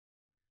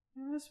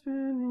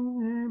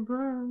Spinning and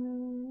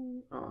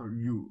burning. Are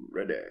you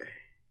ready?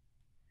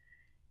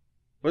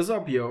 What's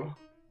up, yo?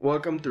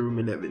 Welcome to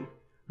Room 11.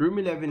 Room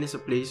 11 is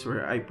a place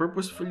where I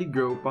purposefully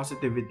grow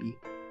positivity,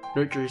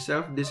 nurture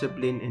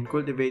self-discipline, and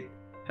cultivate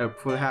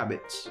helpful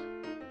habits.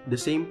 The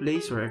same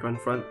place where I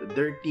confront the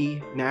dirty,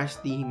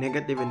 nasty,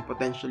 negative, and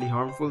potentially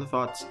harmful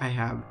thoughts I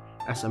have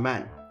as a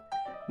man.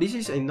 This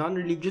is a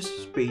non-religious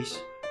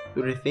space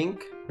to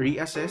rethink,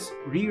 reassess,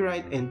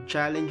 rewrite, and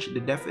challenge the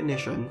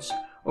definitions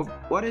of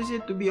what is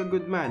it to be a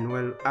good man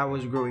while I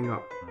was growing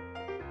up.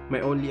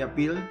 My only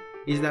appeal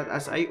is that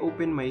as I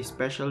open my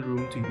special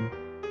room to you,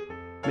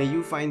 may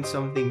you find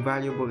something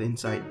valuable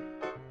inside.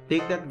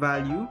 Take that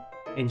value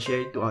and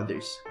share it to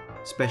others,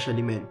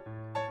 especially men.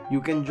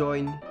 You can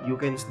join, you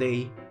can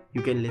stay,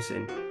 you can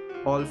listen,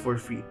 all for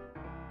free.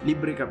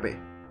 Libre kape.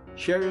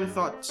 Share your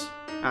thoughts,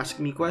 ask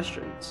me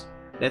questions.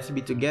 Let's be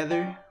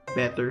together,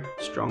 better,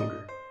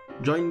 stronger.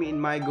 Join me in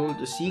my goal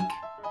to seek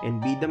and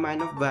be the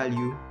man of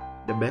value,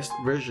 the best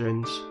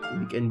versions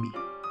we can be.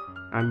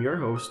 I'm your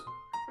host,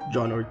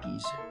 John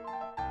Ortiz.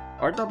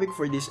 Our topic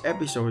for this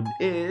episode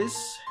is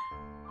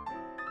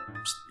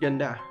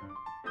ganda.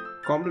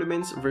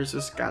 Compliments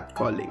versus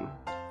catcalling.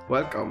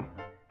 Welcome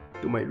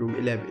to my room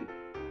 11.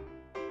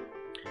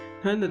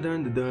 Dun dun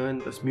dun dun,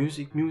 tas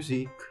music.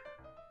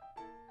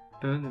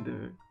 Dun dun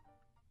dun.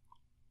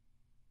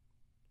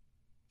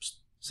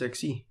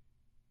 Sexy.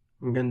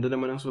 Ang ganda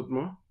naman ang suit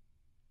mo.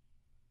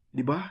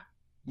 Diba?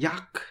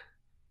 Yak!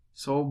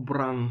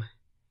 Sobrang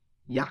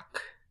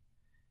yak.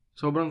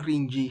 Sobrang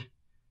cringy.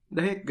 The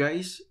heck,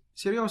 guys?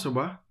 Seryoso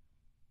ba?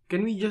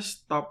 Can we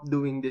just stop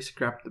doing this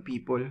crap to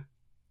people?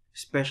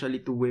 Especially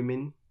to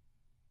women?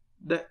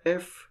 The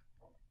F?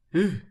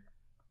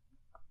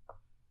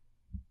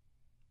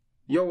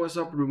 Yo, what's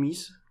up,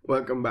 roomies?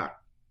 Welcome back.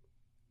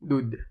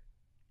 Dude,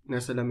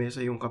 nasa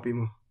lamesa yung kape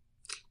mo.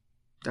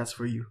 That's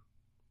for you.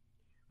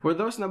 For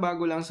those na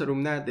bago lang sa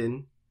room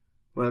natin,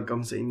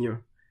 welcome sa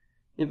inyo.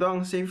 Ito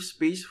ang safe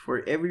space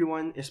for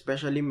everyone,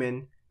 especially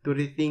men, to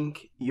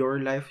rethink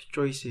your life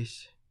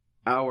choices.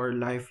 Our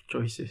life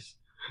choices.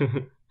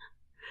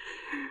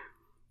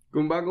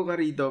 Kung bago ka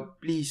rito,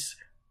 please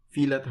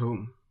feel at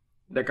home.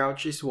 The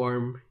couch is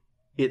warm,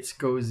 it's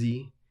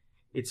cozy,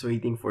 it's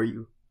waiting for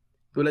you.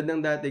 Tulad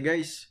ng dati,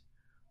 guys,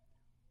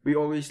 we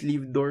always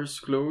leave doors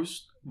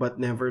closed but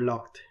never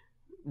locked.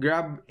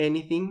 Grab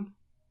anything,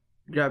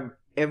 grab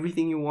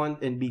everything you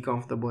want and be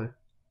comfortable.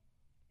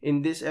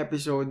 In this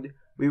episode,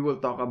 we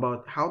will talk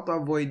about how to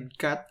avoid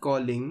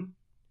catcalling.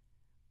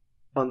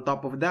 On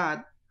top of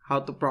that, how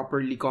to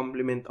properly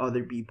compliment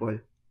other people.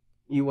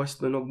 Iwas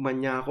tunog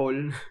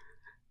manyakol.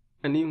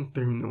 Ano yung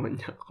term na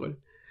manyakol?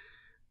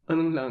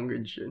 Anong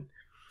language yun?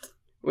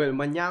 Well,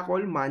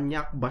 manyakol,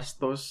 manyak,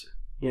 bastos,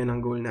 yan ang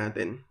goal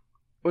natin.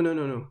 Oh,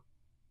 no.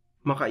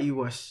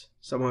 Makaiwas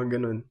sa mga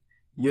ganun.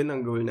 Yun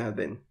ang goal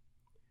natin.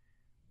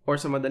 Or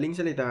sa madaling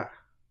salita,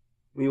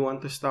 we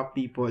want to stop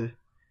people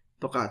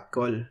to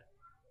catcall.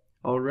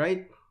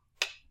 Alright?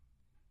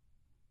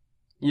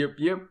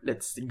 Yup,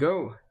 let's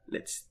go.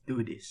 Let's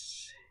do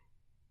this.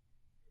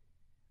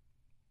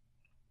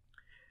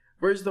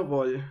 First of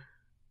all,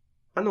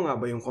 ano nga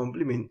ba yung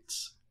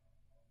compliments?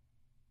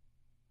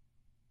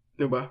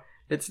 Diba?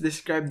 Let's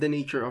describe the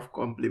nature of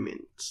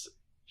compliments.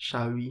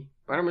 Shall we?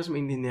 Para mas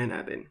maintindihan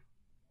natin.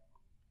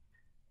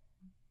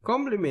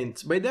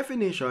 Compliments, by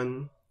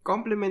definition,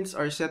 compliments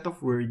are a set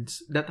of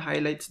words that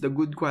highlights the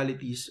good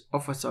qualities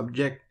of a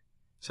subject.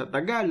 Sa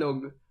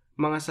Tagalog,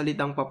 mga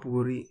salitang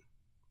papuri.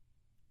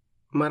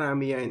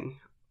 Marami yan.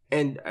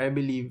 And I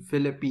believe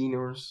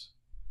Filipinos,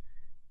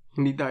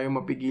 hindi tayo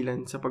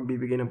mapigilan sa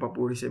pagbibigay ng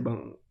papuri sa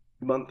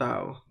ibang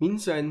tao.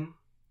 Minsan,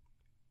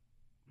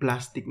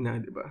 plastic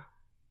na, di ba?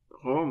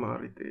 Oh,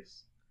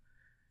 marites.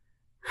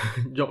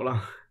 Joke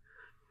lang.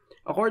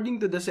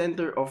 According to the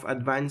Center of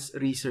Advanced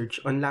Research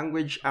on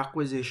Language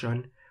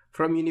Acquisition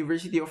from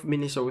University of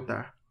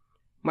Minnesota,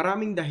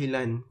 maraming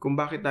dahilan kung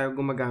bakit tayo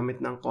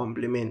gumagamit ng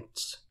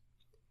compliments.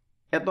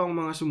 Ito ang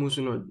mga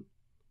sumusunod.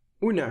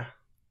 Una,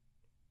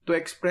 to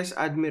express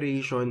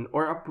admiration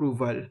or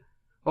approval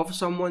of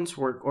someone's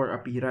work or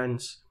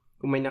appearance.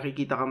 Kung may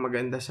nakikita kang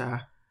maganda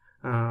sa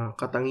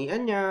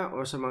katangian niya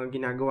o sa mga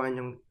ginagawa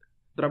niyang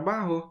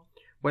trabaho,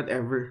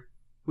 whatever,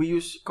 we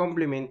use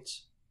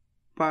compliments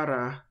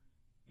para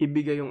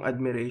ibigay yung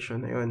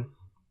admiration na yun.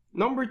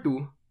 Number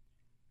 2,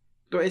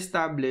 to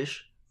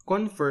establish,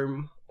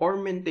 confirm, or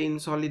maintain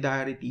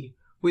solidarity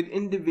with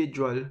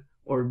individual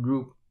or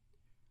group.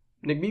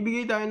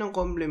 Nagbibigay tayo ng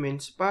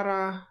compliments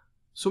para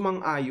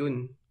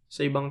sumang-ayon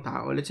sa ibang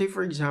tao. Let's say,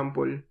 for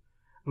example,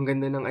 ang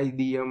ganda ng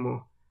idea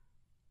mo.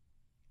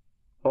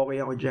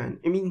 Okay ako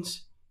dyan. It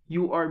means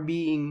you are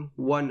being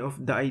one of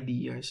the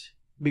ideas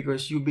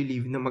because you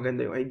believe na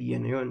maganda yung idea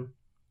na yun.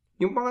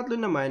 Yung pangatlo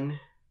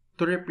naman,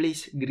 to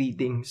replace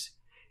greetings,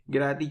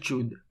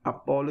 gratitude,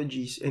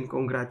 apologies, and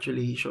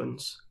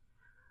congratulations.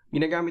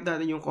 Ginagamit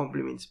natin yung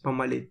compliments,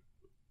 pamalit,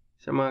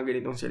 sa mga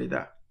ganitong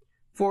salita.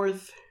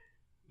 Fourth,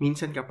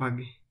 minsan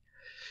kapag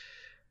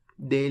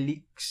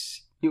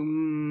delics, yung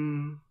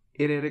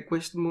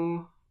i-request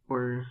mo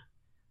or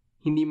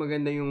hindi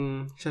maganda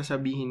yung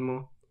sasabihin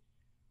mo,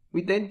 we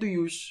tend to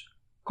use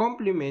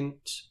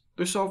compliments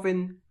to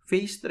soften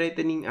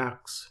face-threatening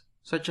acts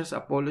such as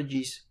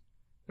apologies,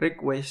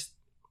 requests,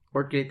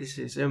 or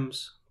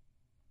criticisms.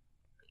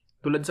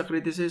 Tulad sa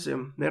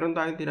criticism, meron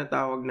tayong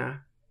tinatawag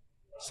na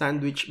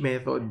sandwich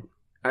method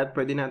at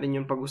pwede natin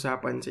yung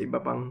pag-usapan sa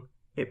iba pang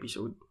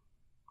episode.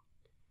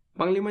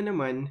 Panglima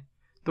naman,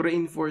 to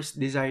reinforce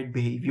desired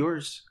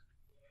behaviors.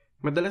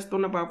 Madalas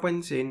itong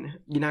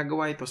napapansin,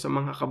 ginagawa ito sa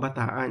mga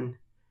kabataan.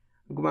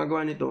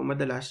 Gumagawa nito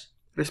madalas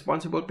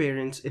responsible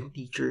parents and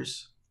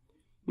teachers.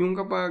 Yung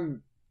kapag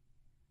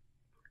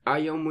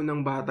ayaw mo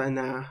ng bata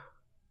na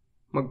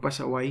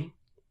magpasaway,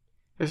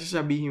 kasi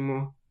sabihin mo,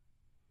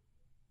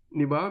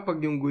 di ba, pag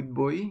yung good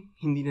boy,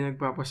 hindi na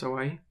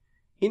nagpapasaway,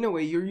 in a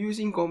way, you're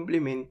using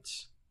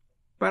compliments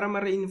para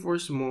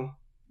ma-reinforce mo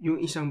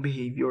yung isang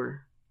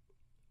behavior.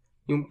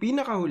 Yung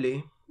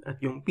pinakahuli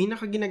at yung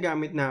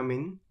pinakaginagamit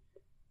namin,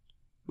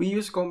 we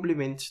use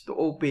compliments to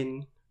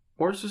open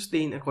or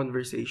sustain a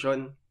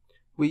conversation.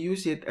 We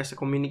use it as a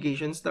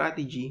communication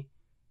strategy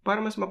para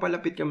mas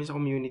mapalapit kami sa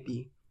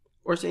community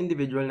or sa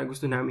individual na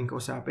gusto namin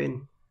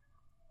kausapin.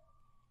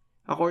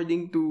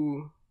 According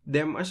to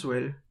them as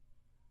well,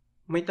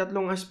 may 3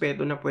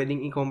 aspeto na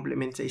pwedeng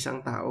i-compliment sa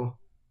isang tao.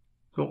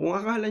 So kung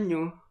akala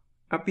nyo,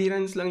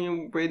 appearance lang yung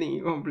pwedeng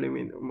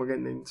i-compliment.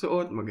 Maganda yung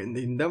suot, maganda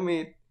yung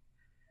damit.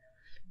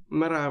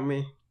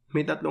 Marami.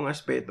 May 3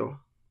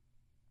 aspeto.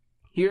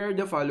 Here are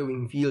the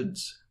following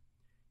fields.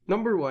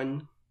 Number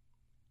 1,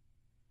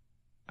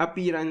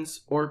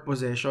 appearance or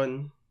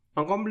possession.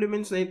 Ang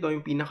compliments na ito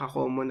yung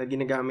pinaka-common na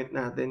ginagamit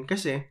natin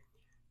kasi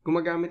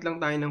gumagamit lang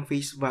tayo ng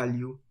face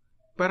value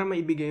para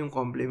maibigay yung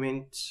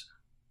compliments.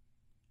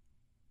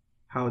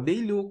 How they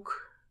look,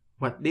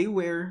 what they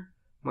wear,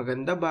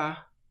 maganda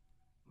ba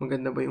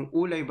yung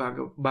kulay,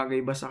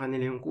 bagay ba sa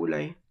kanila yung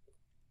kulay,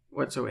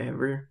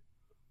 whatsoever.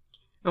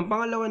 Ang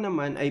pangalawa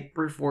naman ay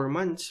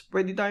performance.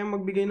 Pwede tayong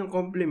magbigay ng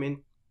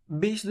compliment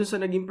based dun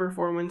sa naging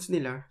performance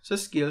nila sa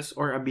skills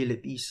or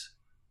abilities.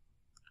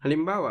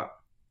 Halimbawa,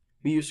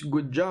 we use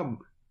good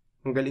job,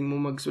 ang galing mo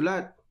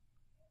magsulat,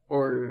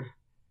 or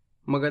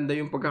maganda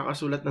yung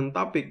pagkakasulat ng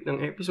topic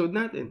ng episode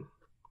natin.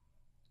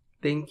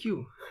 Thank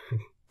you.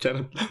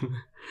 Charot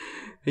lang.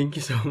 Thank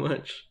you so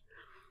much.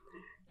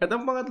 At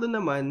ang pangatlo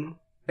naman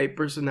ay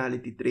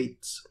personality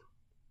traits.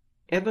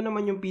 Ito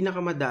naman yung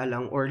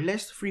pinakamadalang or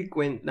less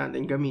frequent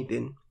natin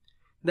gamitin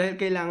dahil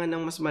kailangan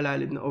ng mas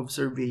malalim na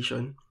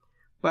observation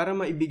para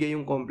maibigay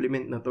yung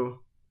compliment na to.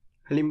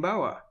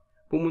 Halimbawa,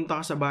 pumunta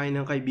ka sa bahay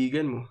ng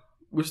kaibigan mo,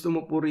 gusto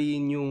mo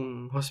purihin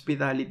yung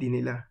hospitality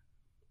nila.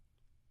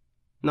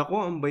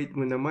 Nako, ang bait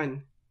mo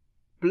naman.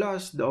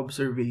 Plus the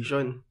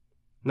observation.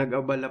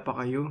 Nag-abala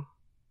pa kayo.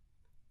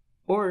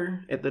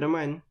 Or, eto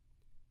naman,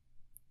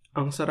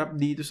 ang sarap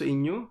dito sa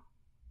inyo,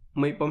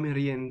 may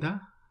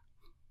pamerienda.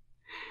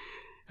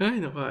 Ay,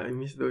 naka, I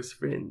miss those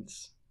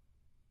friends.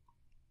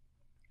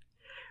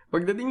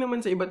 Pagdating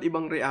naman sa iba't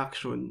ibang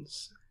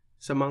reactions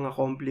sa mga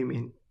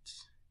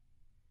compliments,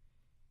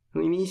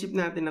 kung iniisip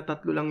natin na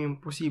 3 lang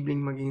yung posibleng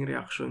maging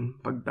reaction,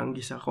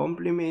 pagtanggi sa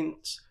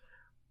compliments,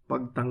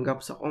 pagtanggap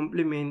sa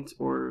compliments,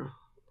 or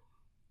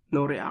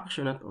no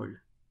reaction at all.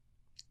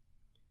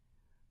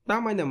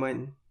 Tama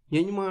naman,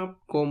 yan yung mga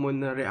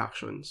common na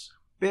reactions.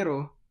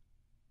 Pero,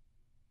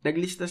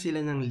 naglista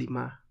sila ng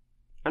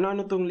 5.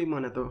 Ano-ano tong 5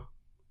 na to?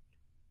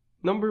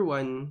 Number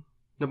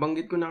 1,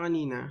 nabanggit ko na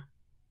kanina,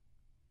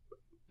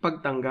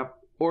 pagtanggap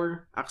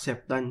or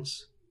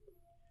acceptance.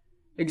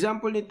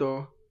 Example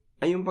nito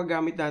ay yung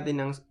paggamit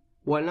natin ng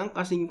walang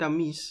kasing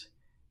tamis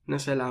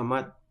na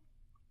salamat.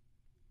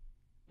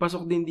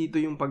 Pasok din dito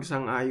yung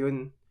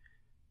pagsang-ayon.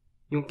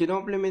 Yung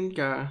kinompliment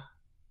ka,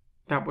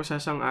 tapos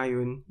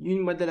sasang-ayon,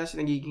 yun madalas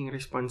nagiging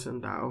response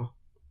ng tao.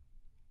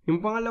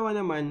 Yung pangalawa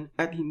naman,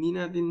 at hindi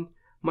natin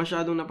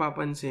masyadong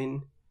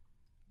napapansin,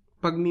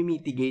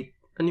 pagmimitigate.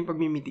 Ano yung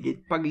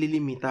pagmimitigate?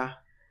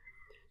 Paglilimita.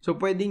 So,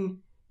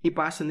 pwedeng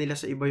ipasa nila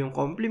sa iba yung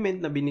compliment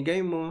na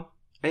binigay mo.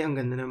 Ay, ang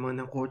ganda naman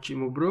ng kotse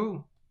mo,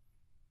 bro.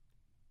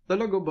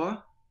 Talaga ba?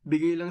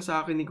 Bigay lang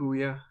sa akin ni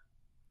kuya.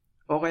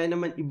 O kaya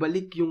naman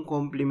ibalik yung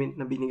compliment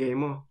na binigay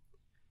mo.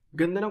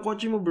 Ganda ng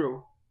kotse mo,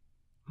 bro.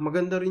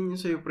 Maganda rin yun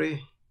sa'yo,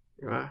 pre.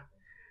 Diba?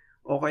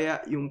 O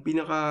kaya yung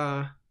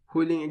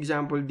pinaka-huling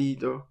example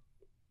dito,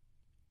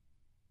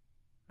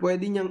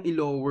 pwede niyang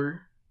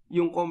i-lower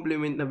yung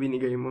compliment na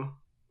binigay mo.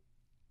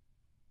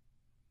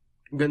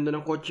 Ganda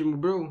ng kotse mo,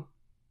 bro.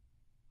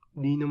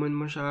 Di naman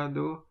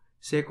masyado.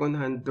 Second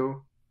hand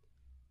to.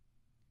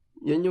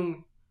 Yan yung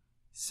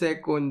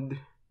second,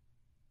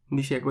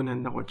 hindi second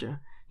hand na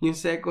kotse. Yung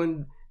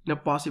second na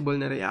possible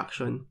na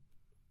reaction.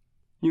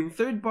 Yung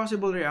third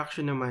possible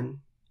reaction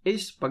naman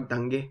is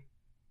pagtanggi.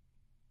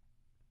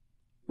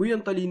 Uy,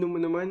 ang talino mo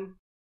naman.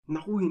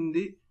 Naku,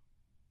 hindi.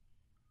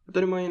 Ito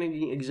naman yung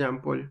naging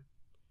example.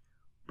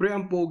 Pre,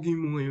 ang pogi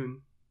mo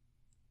ngayon.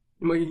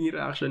 Yung magiging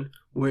reaction,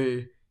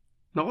 we,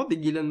 naku,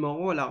 tigilan mo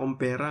ako, wala akong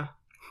pera.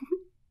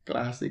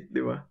 Classic, di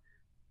ba?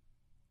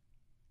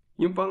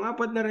 Yung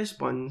pang-apat na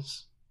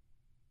response,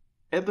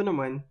 eto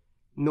naman,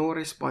 no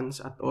response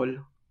at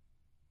all.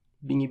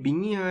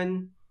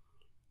 Bingi-bingihan,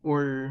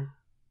 or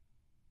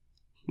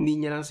hindi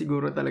niya lang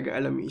siguro talaga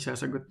alam yung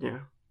isasagot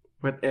niya.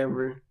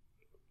 Whatever.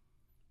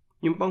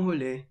 Yung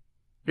panghuli,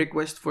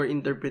 request for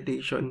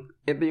interpretation.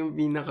 Ito yung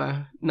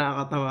pinaka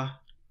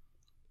nakakatawa.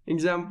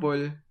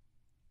 Example,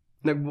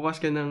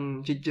 nagbukas ka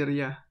ng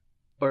chichirya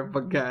or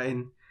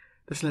pagkain,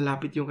 tapos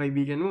lalapit yung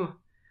kaibigan mo.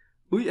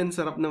 Uy, ang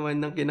sarap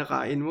naman ng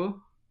kinakain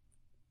mo.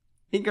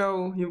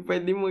 Ikaw, yung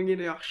pwede mo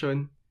maging reaction,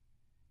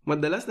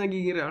 madalas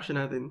nagiging reaction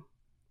natin,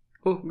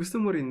 oh, gusto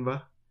mo rin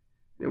ba?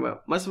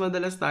 Diba? Mas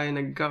madalas tayo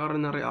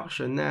nagkakaroon ng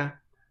reaction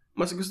na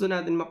mas gusto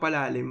natin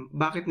mapalalim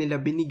bakit nila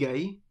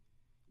binigay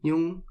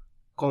yung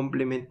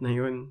compliment na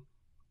yun.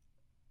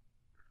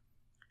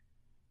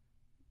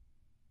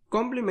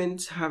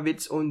 Compliments have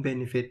its own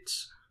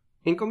benefits.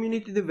 In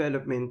community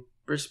development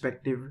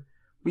perspective,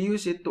 we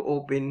use it to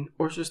open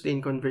or sustain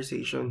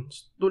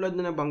conversations, tulad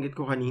na nabanggit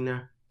ko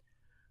kanina,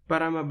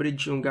 para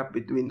ma-bridge yung gap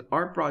between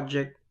our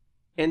project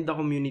and the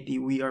community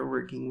we are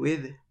working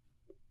with.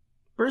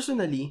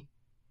 Personally,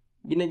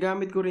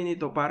 ginagamit ko rin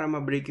ito para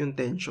ma-break yung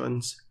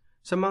tensions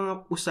sa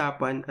mga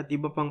usapan at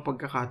iba pang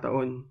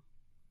pagkakataon.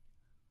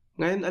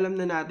 Ngayon alam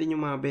na natin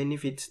yung mga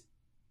benefits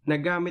na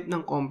gamit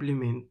ng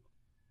compliment.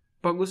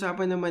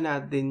 Pag-usapan naman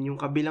natin yung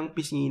kabilang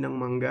pisngi ng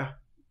mangga.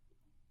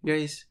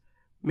 Guys,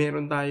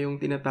 meron tayong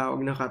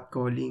tinatawag na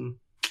catcalling.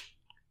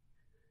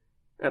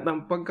 At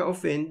ang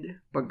pagka-offend,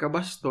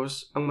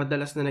 pagkabastos, ang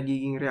madalas na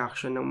nagiging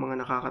reaction ng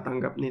mga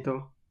nakakatanggap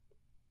nito.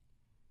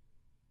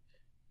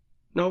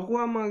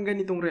 Nakukuha ang mga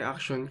ganitong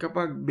reaction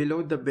kapag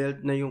below the belt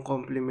na yung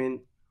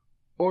compliment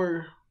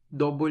or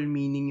double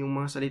meaning yung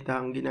mga salita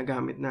ang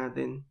ginagamit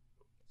natin.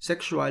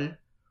 Sexual,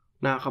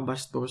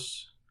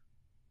 nakakabastos.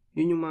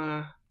 Yun yung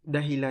mga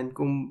dahilan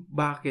kung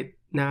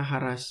bakit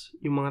naharas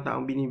yung mga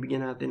taong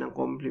binibigyan natin ng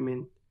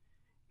compliment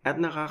at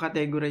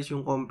nakakategorize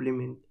yung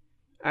compliment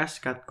as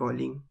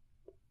catcalling.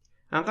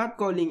 Ang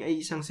catcalling ay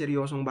isang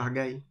seryosong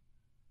bagay.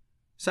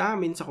 Sa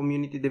amin sa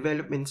community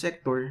development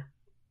sector,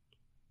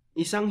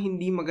 isang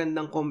hindi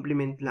magandang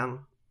compliment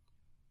lang,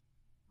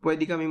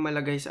 pwede kaming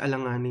malagay sa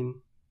alanganin,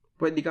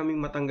 pwede kaming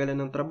matanggalan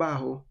ng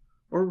trabaho,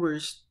 or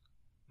worst,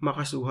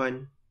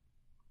 makasuhan.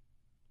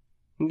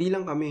 Hindi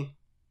lang kami,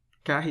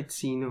 kahit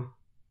sino.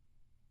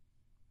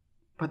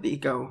 Pati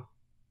ikaw.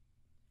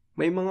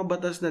 May mga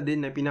batas na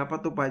din na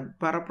pinapatupad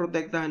para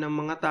protektahan ng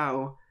mga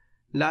tao,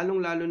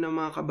 lalong-lalo na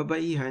mga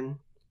kababaihan,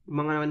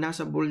 mga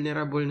nasa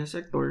vulnerable na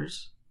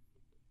sectors,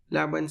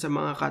 laban sa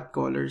mga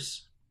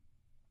catcallers.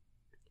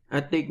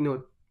 At take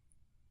note,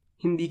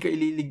 hindi ka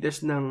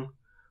ililigtas ng,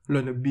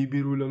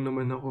 nagbibiro lang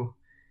naman ako,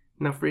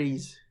 na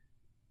phrase.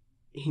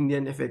 Hindi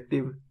yan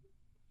effective.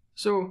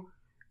 So,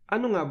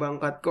 ano nga ba ang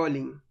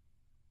catcalling?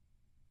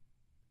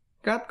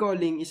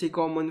 Catcalling is a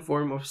common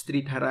form of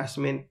street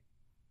harassment,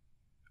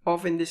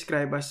 often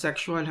described as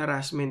sexual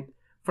harassment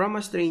from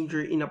a stranger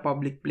in a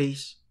public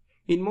place.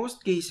 In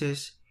most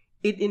cases,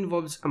 it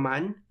involves a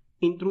man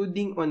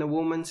intruding on a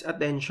woman's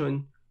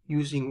attention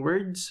using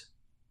words,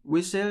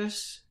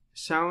 whistles,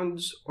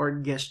 sounds, or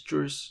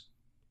gestures,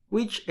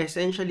 which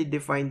essentially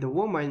define the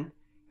woman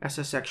as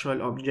a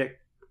sexual object.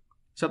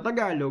 Sa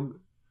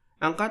Tagalog,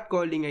 ang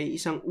catcalling ay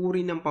isang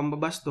uri ng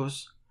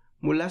pambabastos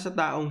mula sa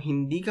taong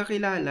hindi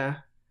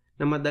kakilala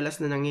na madalas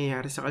na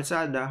nangyayari sa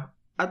kalsada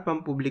at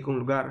pampublikong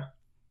lugar.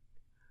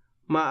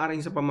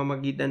 Maaaring sa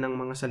pamamagitan ng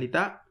mga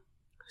salita,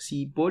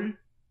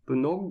 sipol,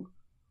 tunog,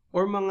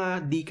 or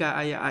mga di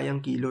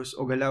kaaya-ayang kilos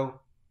o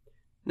galaw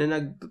na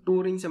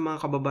nagtuturing sa mga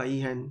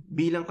kababaihan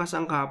bilang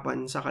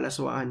kasangkapan sa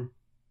kalaswaan.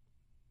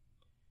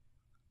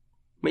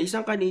 May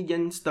isang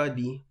Canadian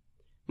study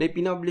na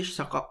ipinublish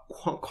sa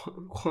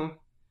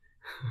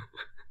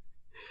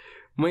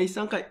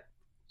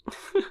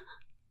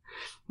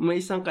May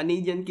isang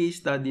Canadian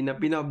case study na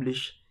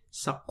pinublish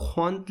sa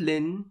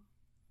Kwantlen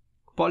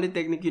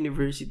Polytechnic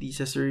University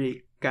sa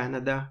Surrey,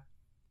 Canada,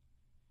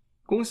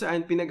 kung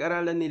saan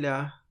pinag-aralan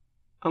nila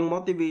ang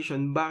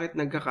motivation bakit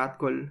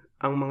nagka-catcall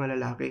ang mga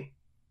lalaki.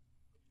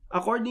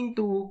 According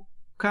to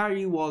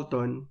Carrie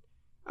Walton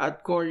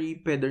at Corey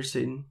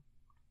Pedersen,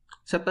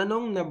 sa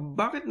tanong na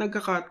bakit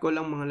nagka-catcall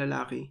ang mga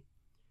lalaki,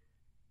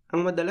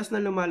 ang madalas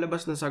na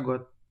lumalabas na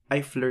sagot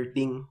ay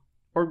flirting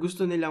or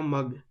gusto nilang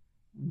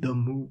the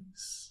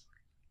moves.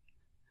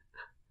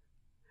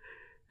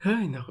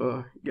 Ay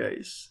nako,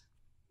 guys.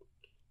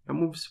 The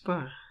moves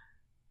pa.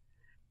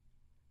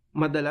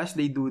 Madalas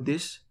they do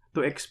this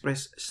to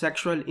express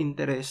sexual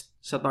interest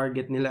sa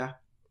target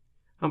nila.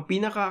 Ang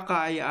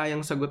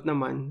pinakakaaya-ayang sagot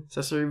naman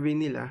sa survey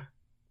nila,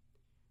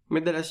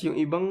 madalas yung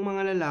ibang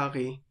mga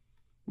lalaki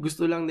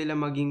gusto lang nila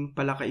maging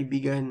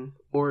palakaibigan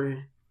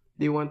or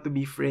they want to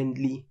be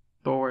friendly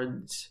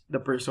towards the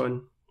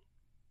person.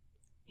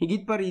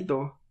 Higit pa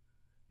rito,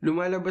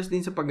 lumalabas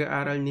din sa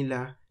pag-aaral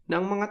nila na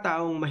ang mga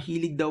taong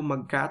mahilig daw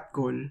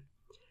mag-catcall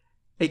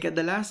ay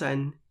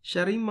kadalasan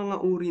siya rin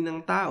mga uri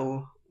ng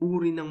tao,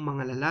 uri ng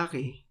mga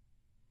lalaki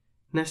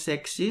na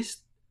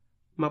sexist,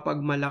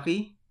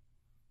 mapagmalaki,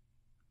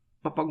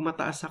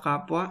 mapagmataas sa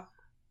kapwa,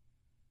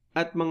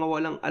 at mga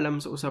walang alam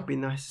sa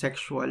usapin na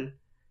sexual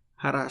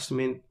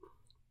harassment.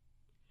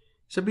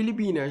 Sa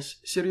Pilipinas,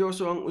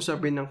 seryoso ang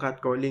usapin ng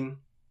catcalling.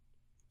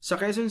 Sa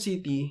Quezon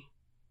City,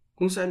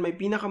 kung saan may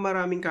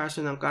pinakamaraming kaso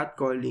ng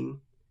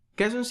catcalling,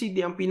 Quezon City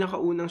ang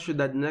pinakaunang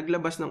syudad na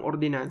naglabas ng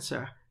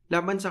ordinansa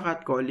laban sa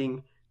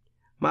catcalling.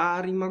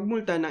 Maaaring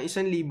magmulta ng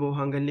 1,000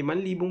 hanggang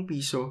 5,000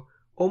 piso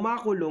o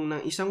makulong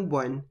ng 1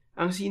 buwan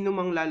ang sino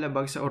mang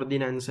lalabag sa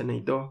ordinansa na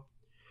ito.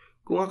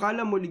 Kung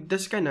akala mo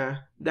ligtas ka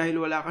na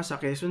dahil wala ka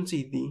sa Quezon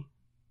City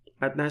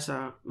at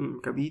nasa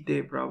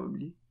Cavite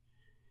probably.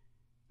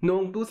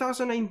 Noong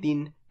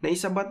 2019,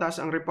 naisabatas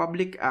ang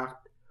Republic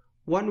Act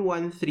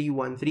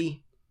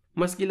 11313.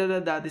 Mas kilala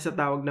dati sa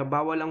tawag na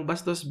Bawal ang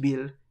Bastos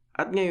Bill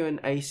at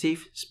ngayon ay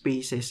Safe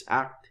Spaces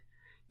Act.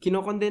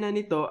 Kinokondena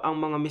nito ang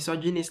mga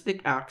misogynistic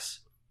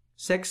acts,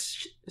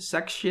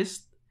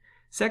 sexist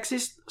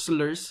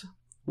slurs,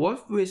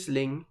 wolf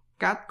whistling,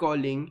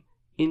 catcalling,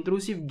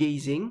 intrusive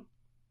gazing,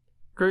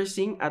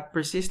 cursing at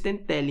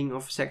persistent telling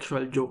of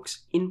sexual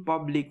jokes in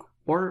public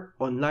or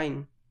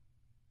online.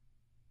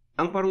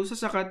 Ang parusa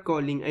sa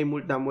catcalling ay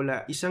multa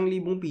mula 1,000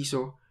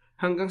 piso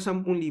hanggang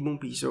 10,000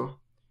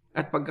 piso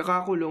at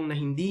pagkakakulong na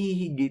hindi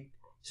hihigit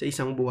sa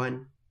 1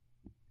 buwan.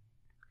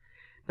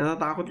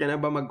 Natatakot ka na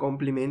ba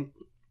mag-compliment?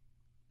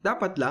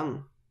 Dapat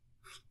lang.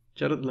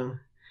 Charot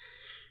lang.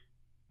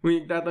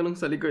 May nagtatanong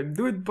sa likod,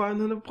 dude,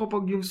 paano na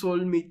kapag yung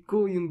soulmate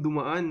ko yung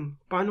dumaan?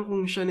 Paano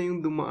kung siya na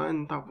yung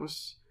dumaan?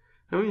 Tapos,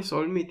 yung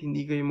soulmate,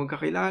 hindi kayo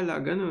magkakilala,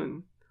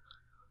 ganun.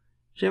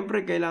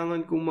 Siyempre,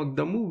 kailangan kong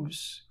mag-the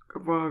moves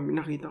kapag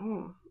nakita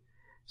ko.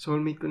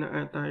 Soulmate ko na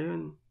ata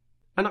yun.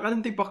 Anak ka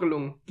ng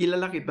tipaklong,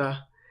 kilala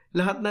kita.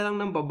 Lahat na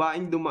lang ng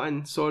babaeng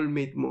dumaan,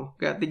 soulmate mo,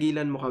 kaya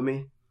tigilan mo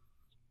kami.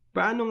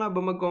 Paano nga ba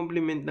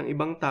mag-compliment ng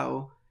ibang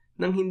tao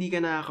nang hindi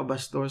ka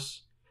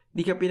nakakabastos?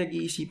 Di ka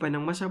pinag-iisipan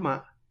ng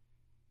masama?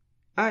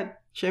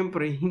 At,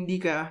 syempre, hindi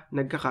ka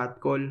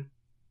nagka-catcall.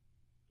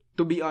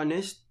 To be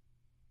honest,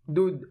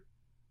 dude,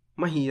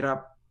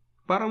 mahirap.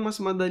 Parang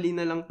mas madali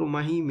na lang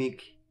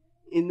tumahimik,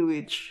 in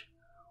which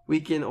we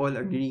can all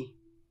agree.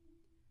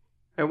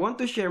 I want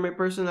to share my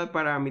personal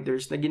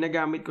parameters na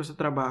ginagamit ko sa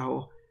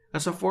trabaho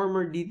as a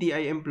former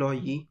DTI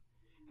employee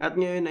at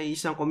ngayon ay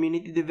isang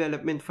community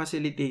development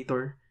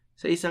facilitator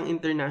sa isang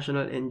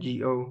international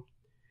NGO.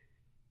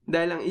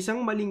 Dahil ang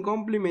isang maling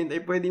compliment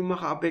ay pwedeng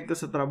makaapekto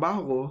sa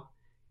trabaho ko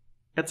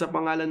at sa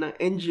pangalan ng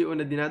NGO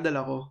na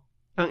dinadala ko,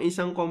 ang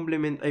isang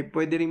compliment ay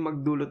pwede ring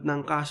magdulot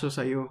ng kaso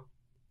sa'yo.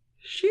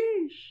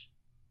 Sheesh!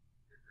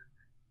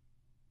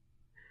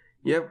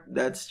 Yep,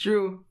 that's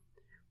true.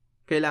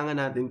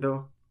 Kailangan natin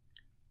to.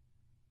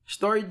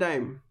 Story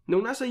time.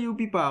 Nung nasa UP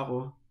pa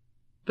ako,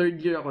 3rd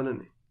year ako nun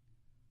eh.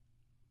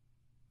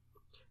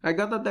 I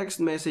got a text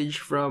message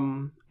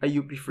from a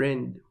UP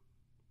friend.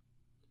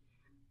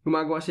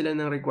 Gumagawa sila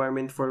ng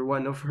requirement for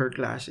one of her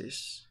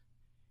classes.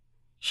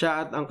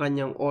 Siya at ang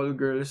kanyang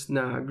all-girls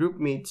na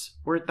groupmates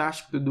were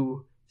tasked to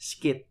do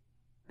skit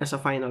as a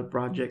final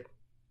project.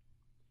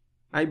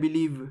 I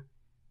believe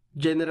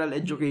general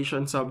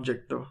education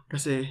subject to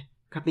kasi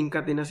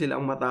kating-kati na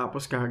silang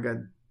matapos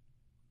kagad.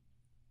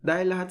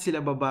 Dahil lahat sila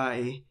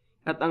babae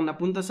at ang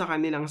napunta sa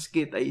kanilang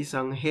skit ay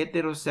isang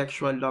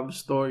heterosexual love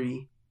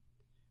story,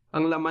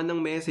 ang laman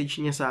ng message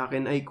niya sa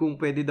akin ay kung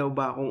pwede daw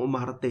ba akong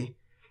umarte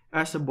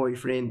as a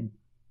boyfriend.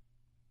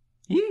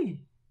 Yee!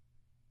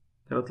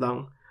 Tarot lang.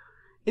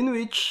 In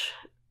which,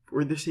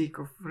 for the sake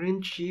of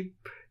friendship,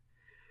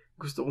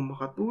 gusto kong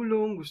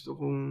makatulong, gusto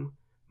kong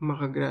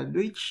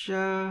makagraduate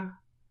siya.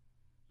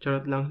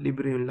 Charot lang,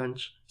 libre yung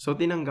lunch. So,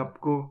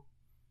 tinanggap ko.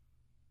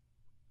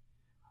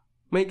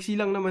 Maiksi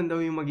lang naman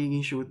daw yung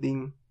magiging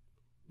shooting.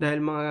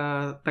 Dahil mga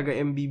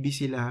taga-MBB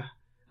sila.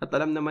 At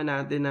alam naman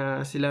natin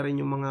na sila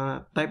rin yung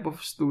mga type of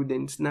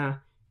students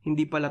na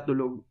hindi pala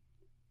tulog.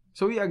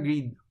 So, we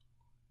agreed.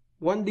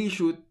 1-day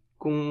shoot,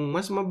 kung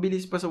mas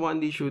mabilis pa sa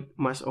 1-day shoot,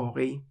 mas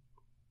okay.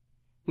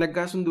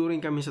 Nagkasundo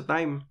rin kami sa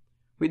time.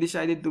 We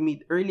decided to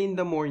meet early in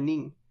the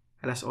morning,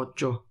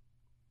 8:00.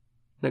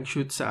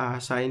 Nag-shoot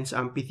sa Science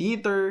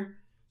Amphitheater,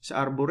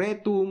 sa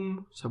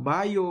Arboretum, sa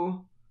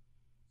Bio,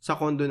 sa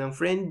condo ng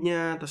friend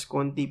niya, tas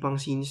konti pang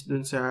scenes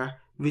dun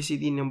sa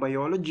visiting ng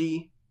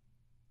biology.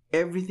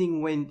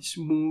 Everything went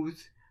smooth,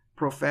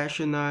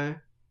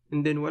 professional,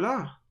 and then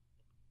wala.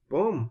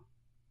 Boom.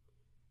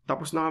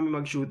 Tapos na kami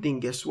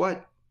mag-shooting. Guess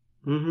what?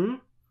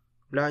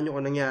 Wala nyo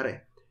kung nangyari.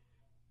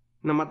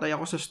 Namatay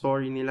ako sa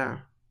story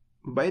nila.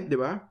 Bait, di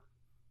ba?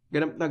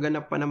 Ganap na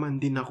ganap pa naman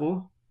din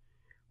ako.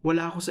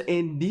 Wala ako sa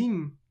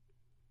ending.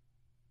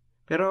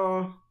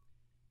 Pero,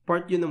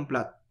 part yun ng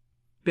plot.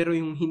 Pero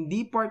yung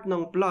hindi part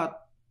ng plot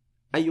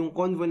ay yung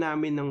convo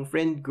namin ng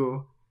friend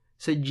ko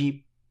sa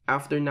jeep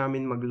after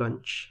namin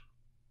mag-lunch.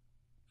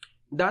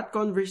 That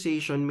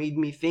conversation made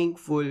me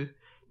thankful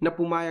na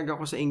pumayag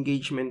ako sa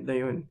engagement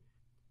na yun.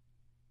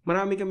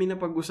 Marami kami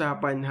na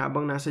pag-usapan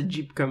habang nasa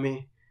jeep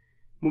kami.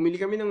 Bumili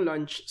kami ng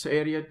lunch sa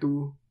Area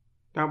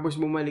 2, tapos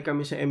bumalik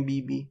kami sa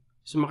MBB.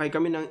 Sumakay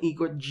kami ng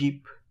ikot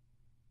jeep,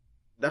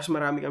 tapos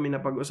marami kami na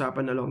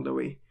pag-usapan along the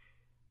way.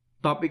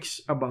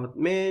 Topics about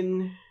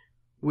men,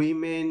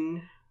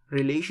 women,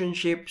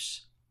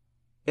 relationships,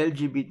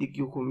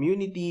 LGBTQ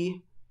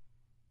community,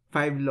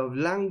 5 love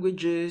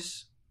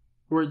languages,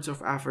 words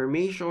of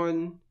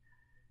affirmation,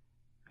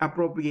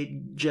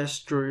 appropriate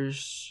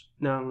gestures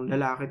ng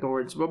lalaki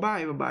towards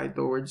babae, babae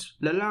towards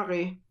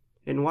lalaki,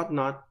 and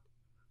whatnot.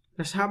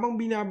 Tapos habang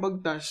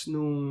binabagtas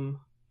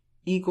nung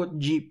ikot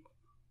jeep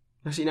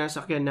na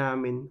sinasakyan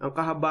namin, ang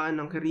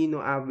kahabaan ng Quirino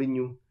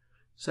Avenue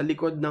sa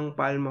likod ng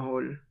Palma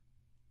Hall,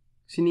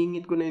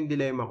 siningit ko na yung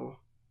dilema ko.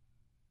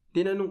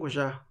 Tinanong ko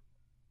siya,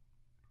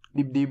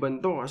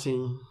 dibdiban to kasi,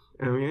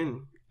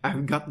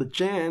 I've got the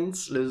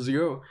chance, let's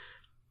go.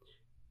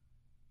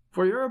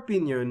 For your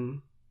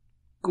opinion,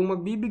 kung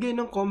magbibigay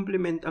ng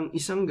compliment ang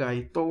isang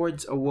guy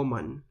towards a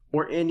woman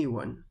or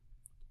anyone,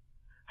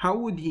 how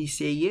would he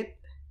say it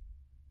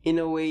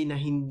in a way na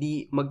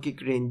hindi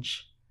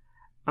magkikringe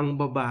ang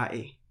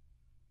babae?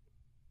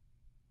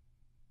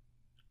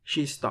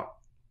 She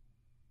stopped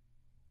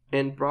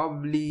and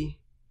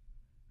probably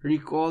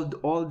recalled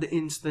all the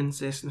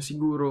instances na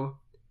siguro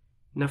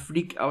na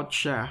freak out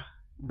siya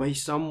by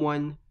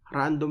someone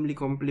randomly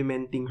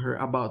complimenting her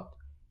about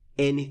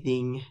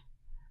anything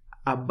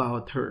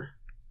about her.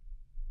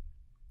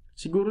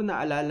 Siguro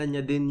naalala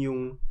niya din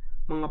yung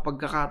mga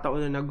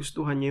pagkakataon na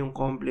nagustuhan niya yung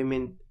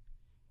compliment.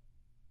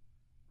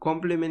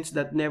 Compliments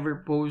that never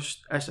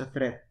posed as a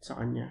threat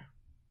sa kanya.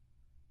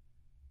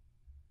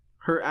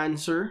 Her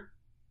answer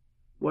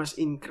was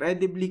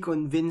incredibly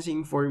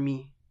convincing for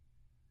me.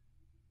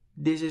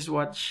 This is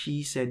what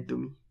she said to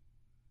me.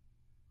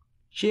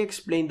 She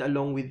explained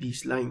along with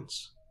these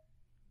lines.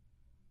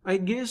 I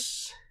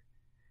guess,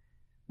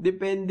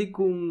 depende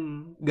kung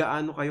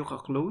gaano kayo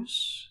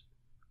ka-close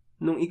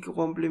nung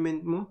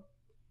i-compliment mo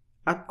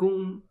at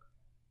kung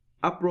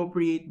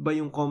appropriate ba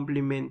yung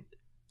compliment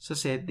sa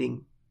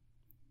setting.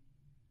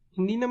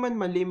 Hindi naman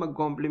mali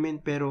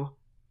mag-compliment pero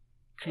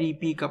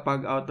creepy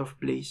kapag out of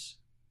place.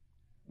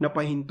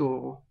 Napahinto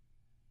ako.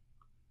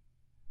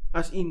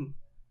 As in,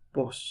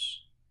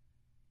 pause.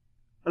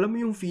 Alam mo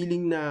yung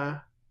feeling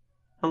na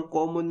ang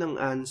common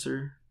ng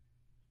answer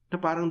na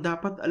parang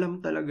dapat alam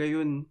talaga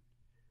yun.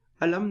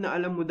 Alam na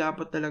alam mo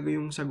dapat talaga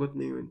yung sagot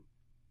na yun.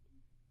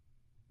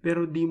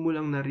 Pero di mo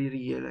lang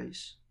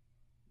nare-realize.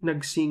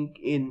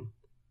 Nag-sink in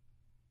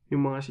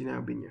yung mga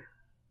sinabi niya.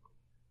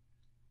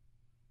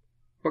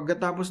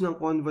 Pagkatapos ng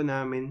convo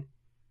namin,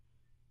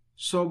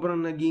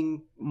 sobrang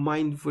naging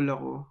mindful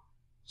ako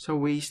sa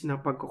ways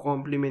na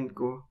pagko-compliment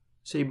ko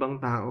sa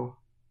ibang tao.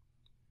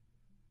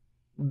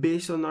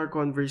 Based on our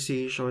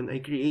conversation,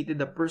 I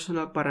created a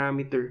personal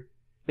parameter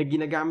na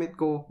ginagamit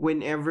ko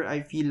whenever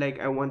I feel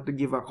like I want to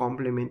give a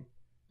compliment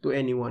to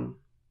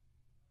anyone.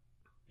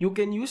 You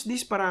can use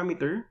this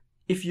parameter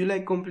if you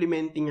like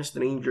complimenting a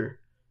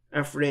stranger,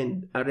 a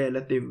friend, a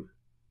relative,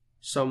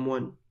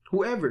 someone,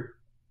 whoever.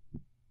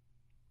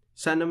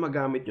 Sana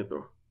magamit nyo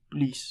to.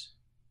 Please.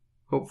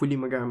 Hopefully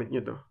magamit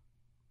nyo to.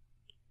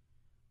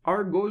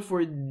 Our goal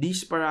for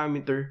this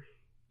parameter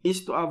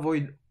is to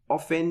avoid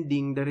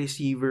offending the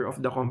receiver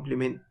of the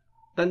compliment.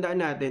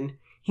 Tandaan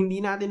natin, hindi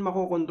natin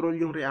makokontrol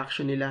yung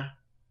reaction nila.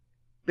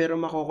 Pero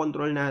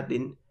makokontrol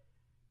natin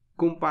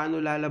kung paano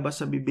lalabas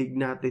sa bibig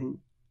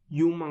natin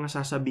yung mga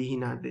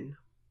sasabihin natin.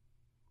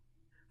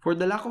 For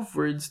the lack of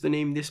words to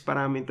name this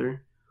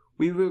parameter,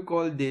 we will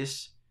call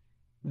this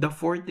the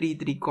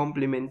 433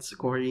 compliment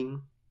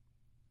scoring.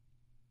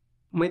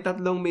 May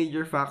 3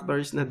 major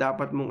factors na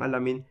dapat mong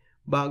alamin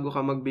bago ka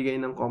magbigay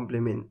ng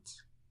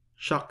compliments.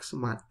 Shucks,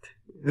 math.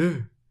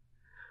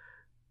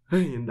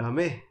 Ay, ang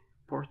dami.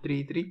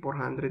 433,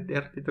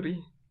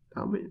 433.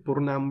 Dami,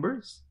 4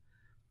 numbers.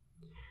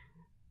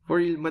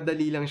 For real,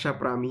 madali lang siya,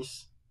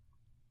 promise.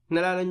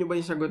 Nalala nyo ba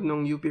yung sagot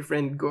ng UP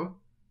friend ko?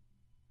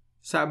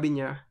 Sabi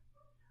niya,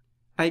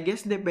 I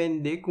guess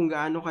depende kung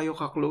gaano kayo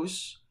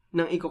ka-close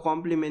ng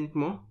i-compliment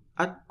mo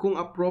at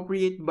kung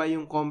appropriate ba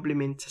yung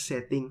compliment sa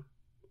setting.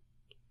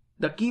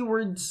 The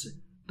keywords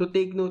to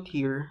take note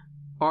here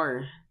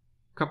are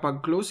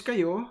kapag close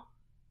kayo,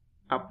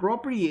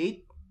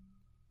 appropriate,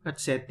 at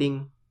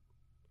setting.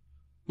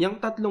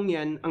 Yang 3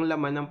 yan ang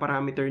laman ng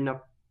parameter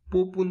na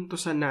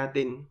pupuntusan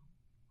natin.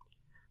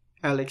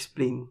 I'll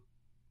explain.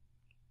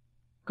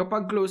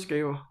 Kapag close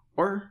kayo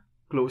or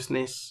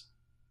closeness.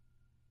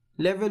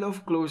 Level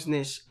of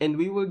closeness, and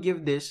we will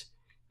give this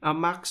a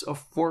max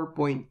of 4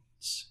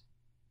 points.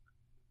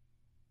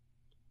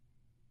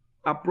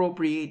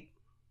 Appropriate.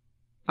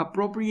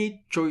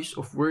 Appropriate choice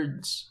of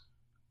words.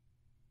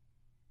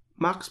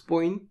 Max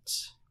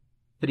points,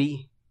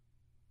 3.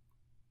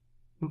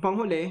 Yung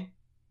panghuli,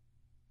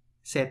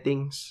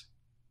 settings,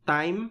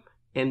 time,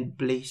 and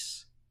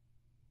place.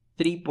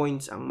 3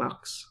 points ang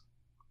max.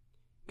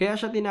 Kaya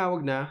siya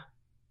tinawag na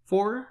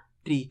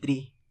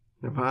 4-3-3.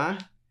 Diba?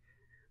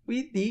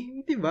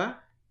 Witty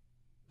ba?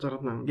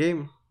 Sarap ng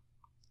game.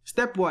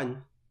 Step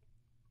 1.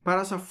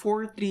 Para sa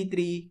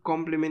 4-3-3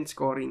 compliment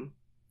scoring.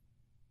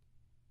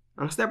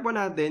 Ang step 1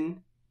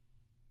 natin,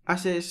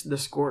 assess the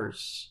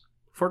scores.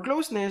 For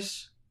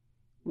closeness,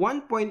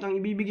 1 point ang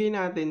ibibigay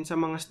natin sa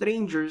mga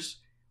strangers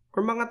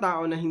or mga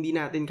tao na hindi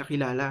natin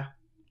kakilala.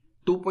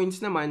 2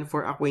 points naman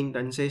for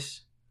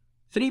acquaintances.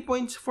 3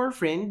 points for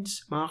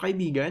friends, mga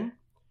kaibigan.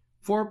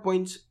 4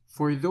 points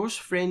for those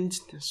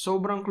friends na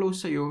sobrang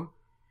close sa'yo,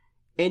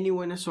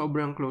 anyone na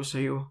sobrang close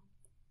sa'yo.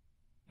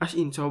 As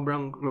in,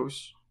 sobrang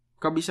close.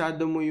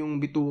 Kabisado mo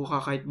yung bituko ka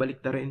kahit balik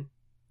na rin.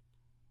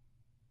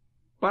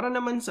 Para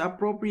naman sa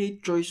appropriate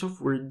choice of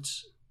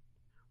words,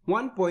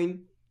 1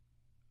 point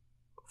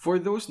for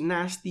those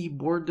nasty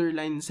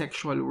borderline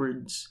sexual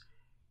words.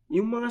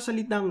 Yung mga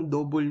salitang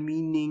double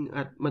meaning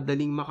at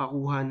madaling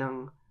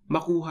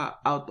makuha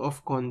out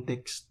of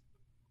context.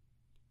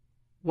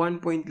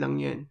 1 point lang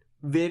yan.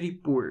 Very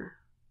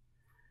poor.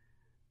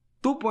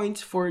 2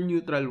 points for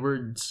neutral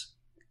words.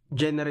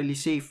 Generally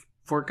safe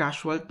for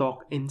casual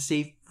talk and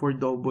safe for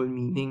double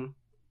meaning.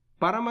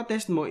 Para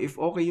matest mo if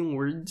okay yung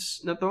words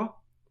na to,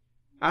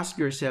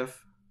 ask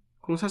yourself,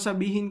 kung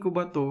sasabihin ko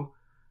ba to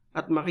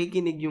at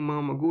makikinig yung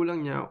mga magulang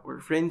niya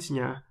or friends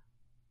niya,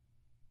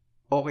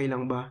 okay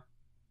lang ba?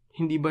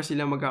 Hindi ba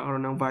sila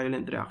magkakaroon ng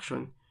violent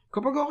reaction?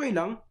 Kapag okay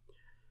lang,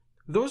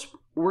 those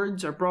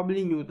words are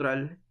probably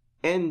neutral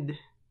and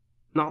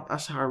not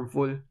as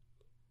harmful.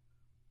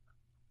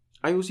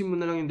 Ayusin mo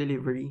na lang yung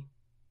delivery.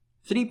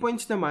 3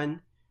 points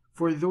naman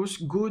for those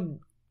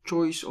good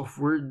choice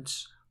of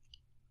words.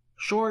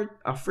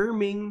 Short,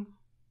 affirming.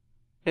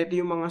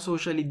 Ito yung mga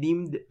socially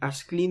deemed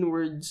as clean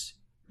words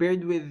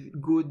paired with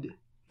good,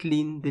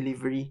 clean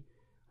delivery.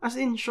 As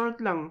in,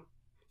 short lang.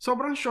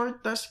 Sobrang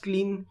short tas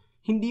clean.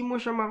 Hindi mo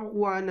siya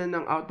makukuha na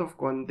ng out of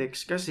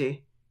context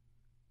kasi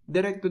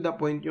direct to the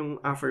point yung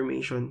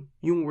affirmation,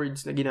 yung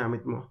words na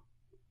ginamit mo.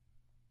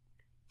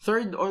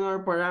 Third on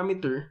our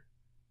parameter,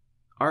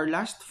 our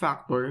last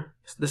factor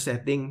is the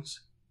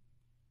settings.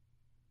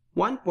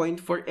 1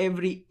 point for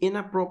every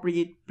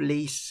inappropriate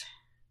place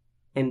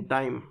and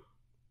time.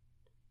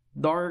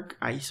 Dark,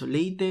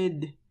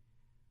 isolated,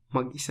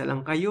 mag-isa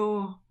lang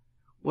kayo,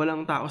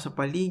 walang tao sa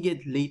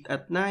paligid, late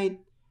at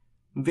night,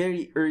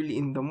 very early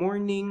in the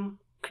morning,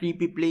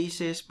 creepy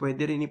places,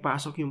 pwede rin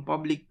ipasok yung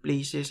public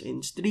places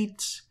and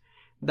streets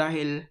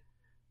dahil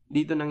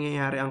dito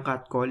nangyayari ang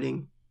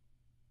catcalling.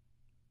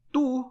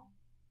 2,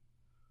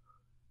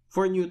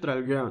 for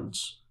neutral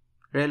grounds,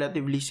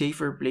 relatively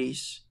safer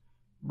place,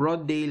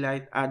 broad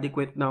daylight,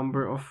 adequate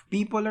number of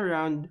people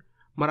around,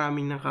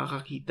 maraming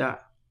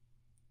nakakakita,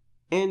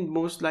 and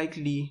most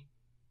likely,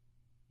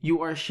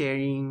 you are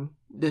sharing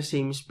the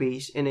same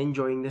space and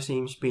enjoying the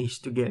same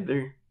space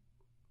together.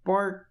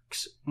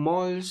 Parks,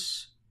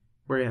 malls,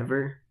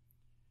 wherever.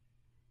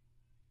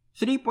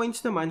 3 points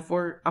naman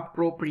for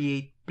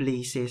appropriate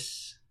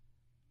places.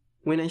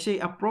 When I say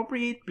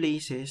appropriate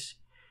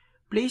places,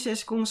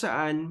 places kung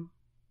saan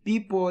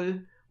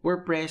people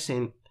were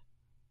present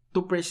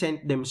to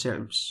present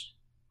themselves.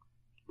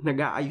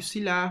 Nag-aayos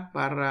sila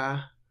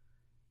para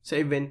sa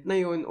event na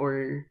yon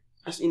or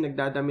as in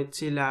nagdadamit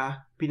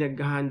sila,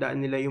 pinaghahandaan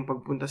nila yung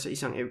pagpunta sa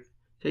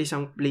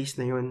isang place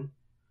na yon.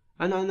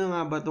 Ano-ano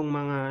nga ba tong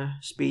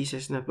mga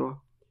spaces na to?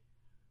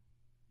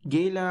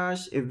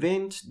 Galas,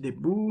 events,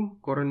 debut,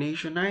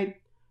 coronation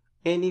night,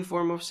 any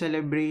form of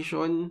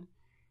celebration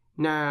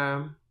na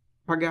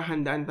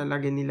paghahandaan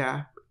talaga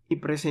nila,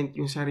 i-present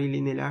yung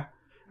sarili nila.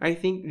 I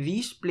think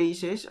these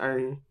places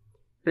are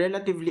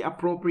relatively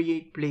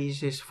appropriate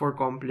places for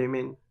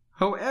compliment.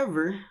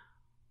 However,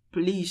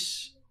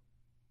 please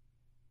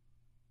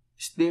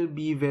still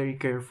be very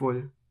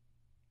careful.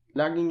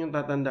 Laging yung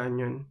tatandaan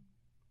yun.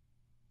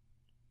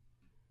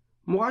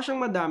 Mukha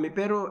siyang madami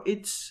pero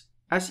it's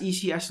as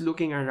easy as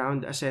looking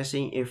around,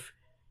 assessing if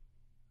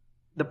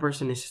the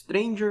person is a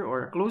stranger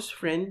or a close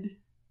friend,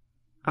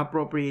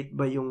 appropriate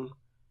ba yung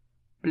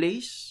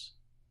place,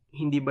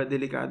 hindi ba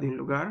delikado yung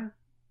lugar,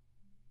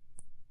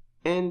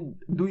 and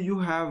do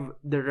you have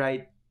the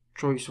right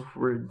choice of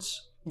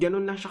words.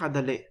 Ganun lang siya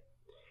kadali.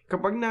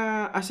 Kapag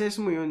na-assess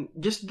mo yun,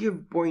 just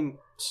give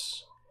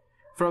points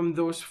from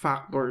those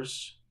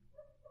factors.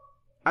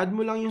 Add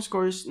mo lang yung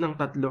scores ng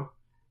 3.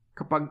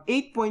 Kapag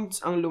 8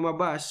 points ang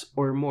lumabas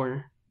or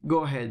more,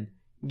 go ahead,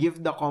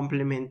 give the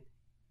compliment,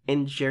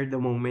 and share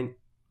the moment.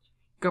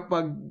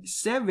 Kapag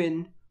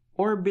 7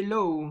 or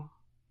below,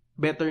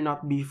 better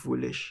not be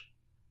foolish.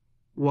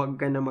 Huwag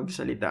ka na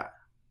magsalita.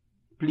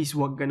 Please,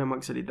 huwag ka na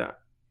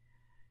magsalita.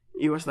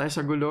 Iwas tayo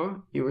sa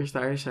gulo, iwas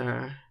tayo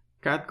sa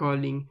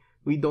catcalling.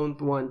 We don't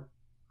want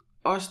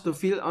us to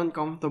feel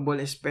uncomfortable,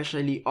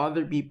 especially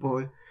other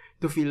people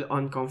to feel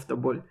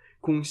uncomfortable.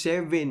 Kung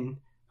 7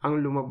 ang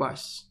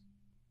lumabas,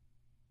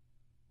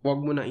 huwag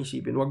mo na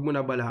isipin, huwag mo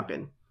na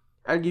balakin.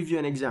 I'll give you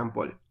an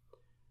example.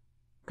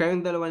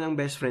 Kayong dalawa ng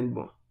best friend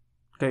mo.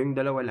 Kayong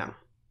dalawa lang.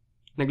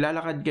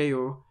 Naglalakad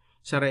kayo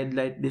sa red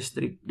light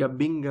district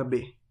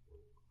gabing-gabi.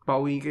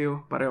 Pauwi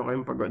kayo, pareho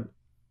kayong pagod.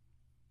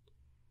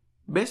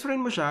 Best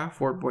friend mo siya,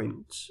 4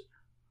 points.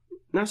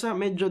 Nasa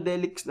medyo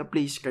delix na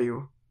place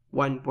kayo,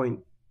 1 point.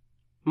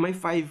 May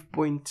 5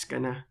 points ka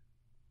na.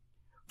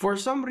 For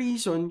some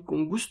reason,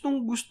 kung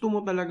gustong-gusto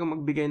mo talaga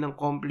magbigay ng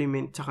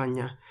compliment sa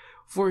kanya,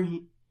 for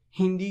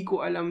hindi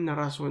ko alam na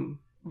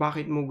rason,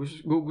 bakit mo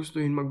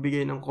gugustuhin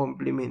magbigay ng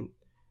compliment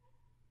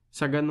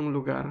sa ganong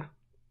lugar.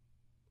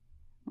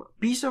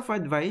 Piece of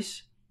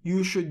advice,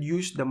 you should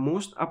use the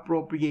most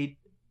appropriate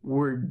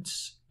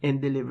words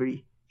and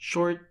delivery,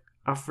 short,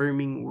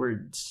 affirming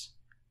words,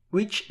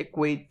 which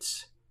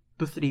equates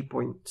to 3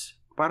 points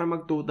para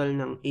mag-total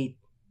ng 8.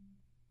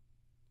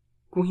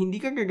 Kung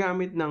hindi ka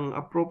gagamit ng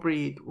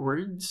appropriate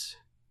words,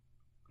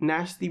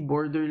 nasty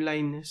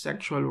borderline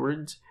sexual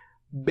words,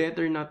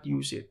 better not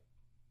use it.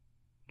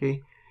 Okay?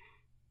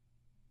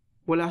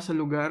 Wala sa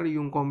lugar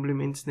yung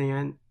compliments na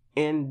yan,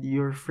 and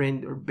your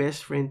friend or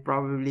best friend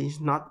probably is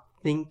not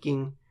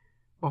thinking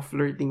of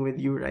flirting with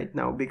you right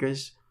now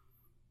because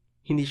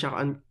hindi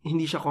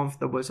siya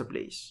comfortable sa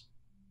place.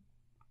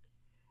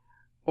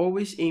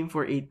 Always aim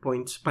for 8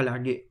 points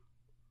palagi.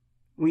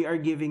 We are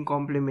giving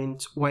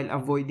compliments while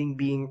avoiding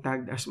being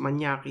tagged as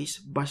manyakis,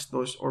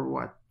 bastos, or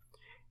what.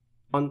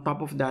 On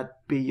top of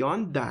that,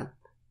 beyond that,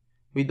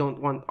 we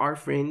don't want our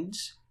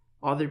friends,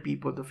 other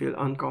people to feel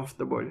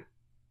uncomfortable.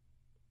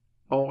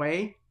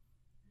 Okay?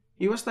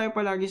 Iwas tayo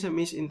palagi sa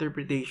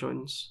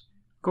misinterpretations.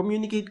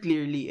 Communicate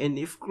clearly, and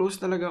if close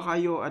talaga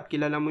kayo at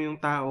kilala mo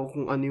yung tao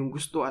kung ano yung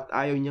gusto at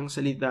ayaw niyang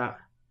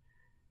salita,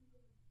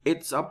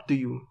 it's up to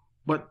you.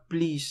 But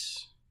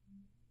please,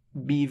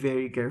 be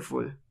very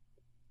careful.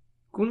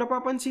 Kung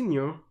napapansin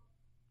nyo,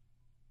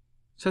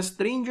 sa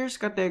strangers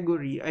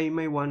category ay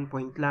may 1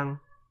 point lang.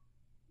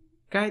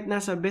 Kahit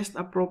nasa best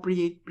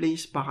appropriate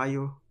place pa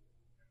kayo,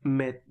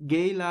 Met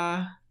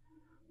Gala,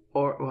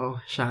 or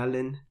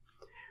Shalen,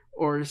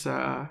 or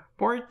sa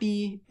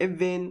party,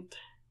 event,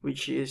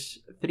 which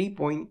is 3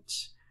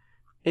 points,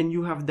 and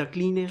you have the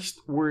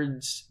cleanest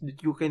words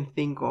that you can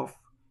think of,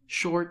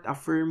 short,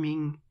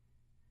 affirming,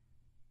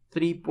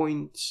 3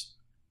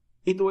 points,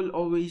 it will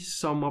always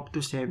sum up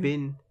to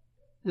 7.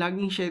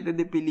 Laging 7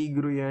 de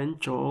peligro yan,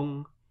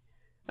 chong.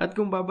 At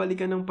kung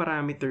babalikan ng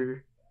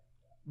parameter,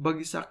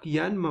 bagsak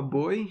yan,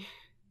 maboy.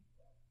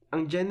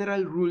 Ang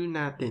general rule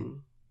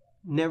natin,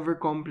 never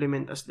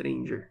compliment a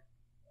stranger.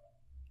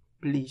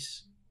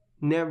 Please,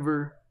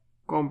 never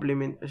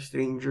compliment a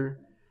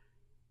stranger.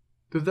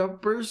 To the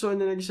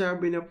person na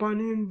nagsabi na,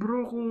 paano yun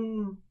bro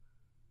kung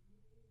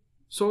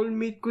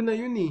soulmate ko na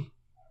yun eh.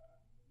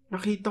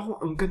 Nakita ko,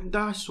 ang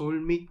ganda,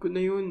 soulmate ko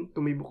na yun.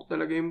 Tumibok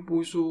talaga yung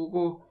puso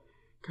ko.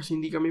 Kasi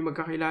hindi kami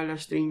magkakilala,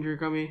 stranger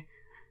kami.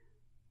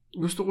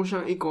 Gusto ko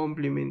siyang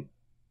i-compliment.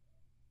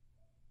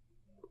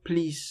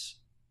 Please,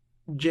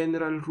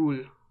 general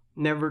rule,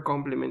 never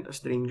compliment a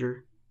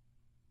stranger.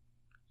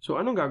 So,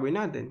 anong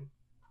gagawin natin?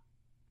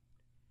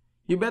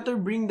 You better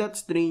bring that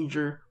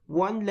stranger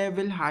 1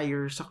 level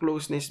higher sa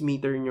closeness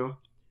meter nyo.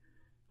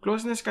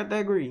 Closeness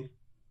category.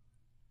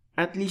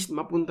 At least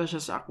mapunta siya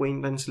sa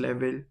acquaintance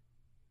level.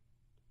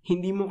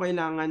 Hindi mo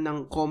kailangan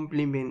ng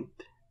compliment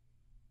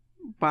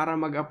para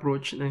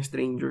mag-approach ng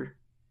stranger.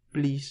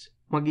 Please,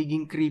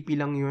 magiging creepy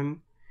lang yun.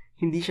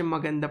 Hindi siya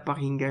maganda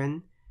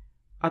pakinggan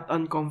at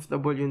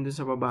uncomfortable yun dun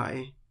sa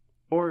babae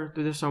or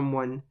to the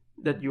someone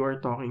that you are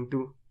talking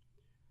to.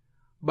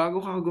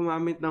 Bago ka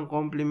gumamit ng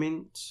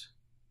compliments,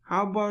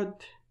 how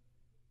about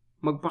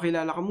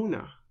magpakilala ka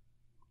muna?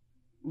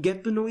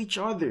 Get to know each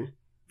other.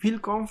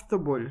 Feel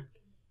comfortable.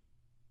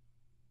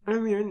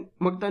 Alam mo yun,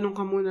 magtanong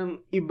ka muna ng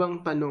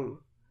ibang tanong.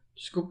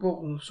 Diyos ko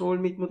po, kung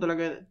soulmate mo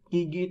talaga,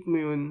 gigit mo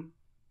yun,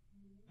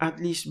 at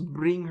least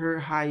bring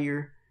her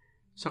higher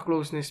sa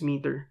closeness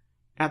meter.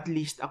 At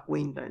least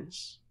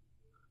acquaintance.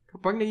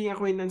 Kapag naging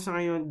acquaintance na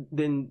kayo,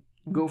 then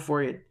go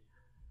for it.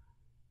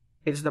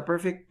 It's the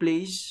perfect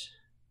place.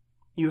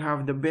 You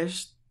have the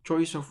best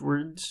choice of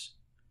words.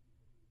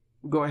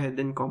 Go ahead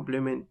and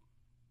compliment.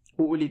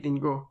 Uulitin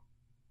ko,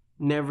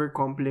 never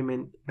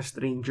compliment a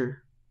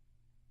stranger.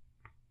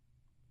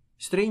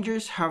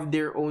 Strangers have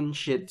their own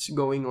shits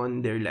going on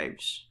in their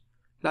lives.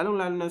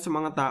 Lalong-lalo na sa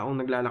mga taong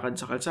naglalakad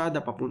sa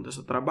kalsada, papunta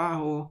sa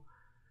trabaho.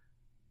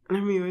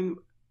 Alam mo yun,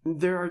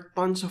 there are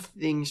tons of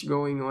things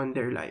going on in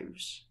their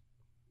lives.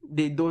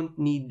 They don't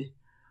need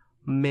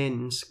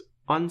men's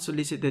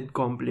unsolicited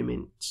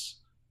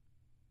compliments.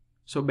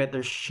 So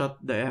better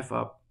shut the F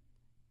up.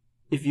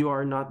 If you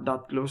are not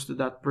that close to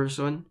that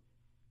person,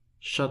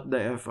 shut the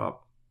F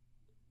up.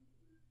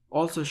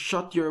 Also,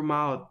 shut your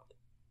mouth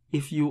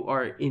if you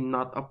are in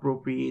not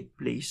appropriate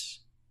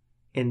place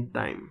and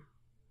time.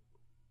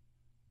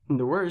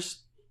 And the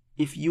worst,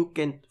 if you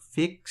can't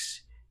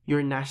fix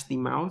your nasty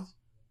mouth,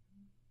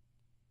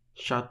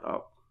 shut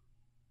up.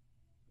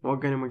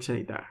 Huwag ka na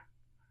magsalita.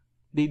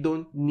 They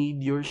don't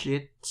need your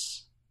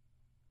shits.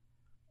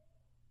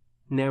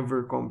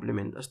 Never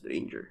compliment a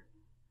stranger.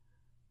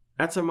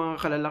 At sa mga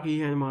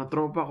kalalakihan, mga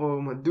tropa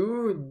ko, mga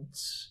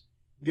dudes,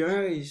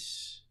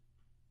 guys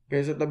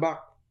at the back,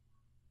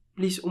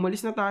 please,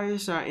 umalis na tayo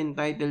sa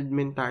entitled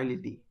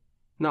mentality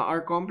na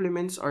our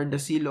compliments are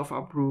the seal of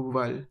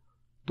approval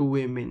to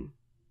women.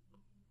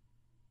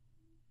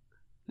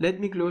 Let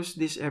me close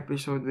this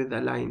episode with a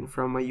line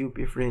from a UP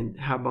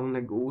friend habang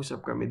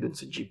nag-uusap kami dun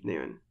sa jeep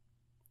na yun.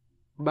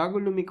 Bago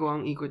lumiko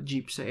ang ikot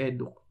jeep sa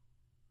Eduk,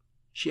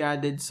 she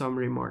added some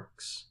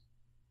remarks.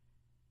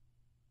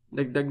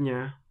 Dagdag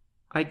niya,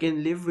 I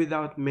can live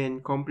without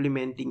men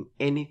complimenting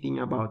anything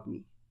about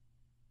me.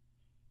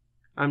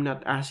 I'm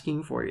not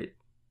asking for it.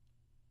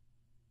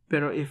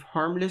 Pero if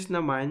harmless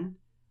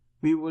naman,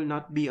 we will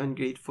not be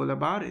ungrateful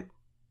about it.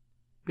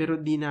 Pero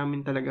di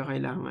namin talaga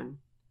kailangan.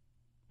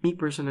 Me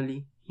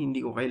personally,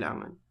 hindi ko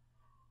kailangan.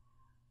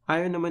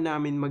 Ayaw naman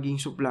namin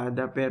maging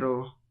suplada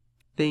pero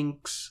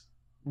thanks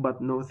but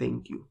no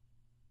thank you.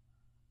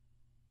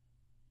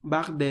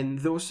 Back then,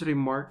 those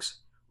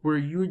remarks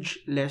were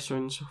huge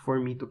lessons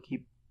for me to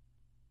keep.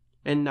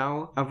 And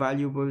now, a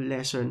valuable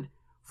lesson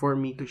for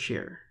me to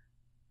share.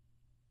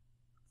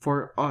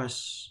 For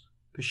us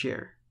to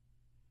share.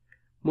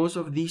 Most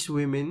of these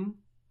women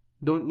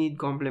don't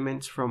need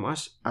compliments from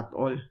us at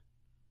all.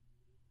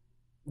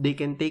 They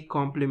can take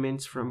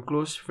compliments from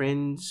close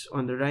friends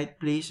on the right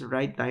place,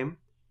 right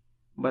time,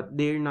 but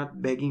they're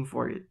not begging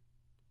for it.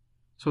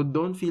 So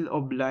don't feel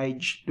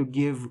obliged to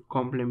give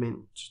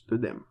compliments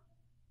to them.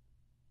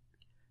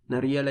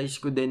 Na-realize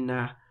ko din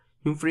na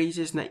yung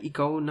phrases na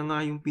ikaw na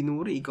nga yung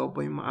pinuri, ikaw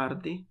pa yung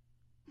maarte.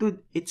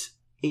 Dude, it's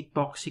a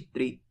toxic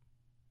trait.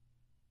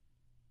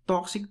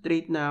 Toxic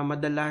trait na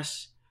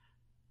madalas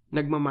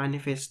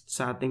nagmamanifest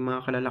sa ating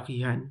mga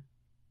kalalakihan.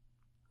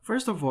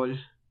 First of all,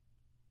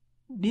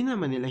 di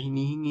naman nila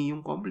hinihingi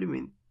yung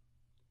compliment.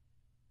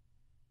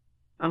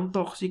 Ang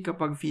toxic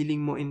kapag feeling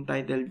mo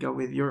entitled ka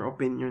with your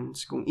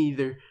opinions kung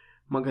either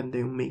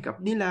maganda yung makeup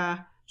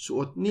nila,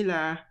 suot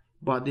nila,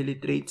 bodily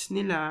traits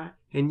nila,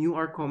 and you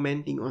are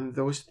commenting on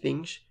those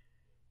things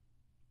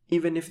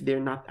even if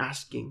they're not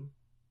asking.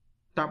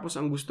 Tapos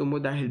ang gusto mo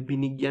dahil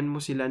binigyan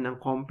mo sila ng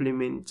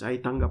compliments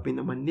ay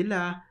tanggapin naman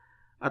nila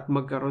at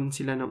magkaroon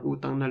sila ng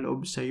utang na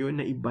loob sa'yo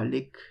na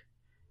ibalik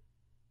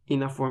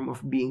in a form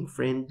of being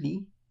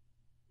friendly.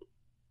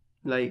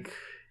 Like,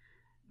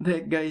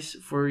 guys,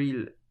 for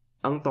real,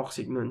 ang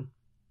toxic nun.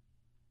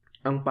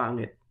 Ang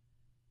pangit.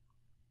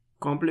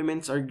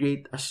 Compliments are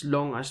great as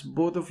long as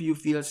both of you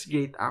feels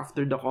great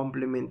after the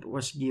compliment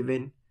was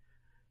given.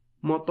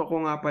 Motto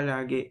ko nga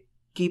palagi,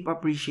 keep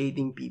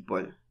appreciating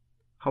people.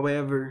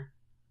 However,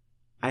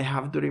 I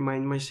have to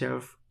remind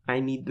myself I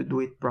need to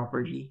do it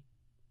properly.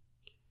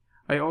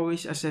 I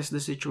always assess the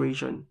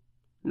situation.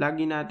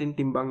 Lagi natin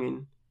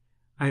timbangin.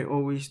 I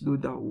always do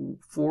the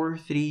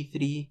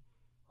 4-3-3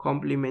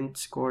 compliment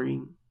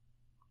scoring.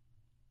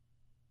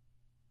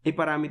 A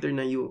parameter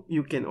na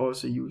you can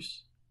also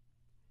use.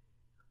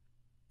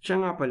 Siya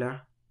nga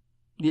pala,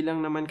 di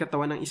lang naman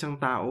katawan ng isang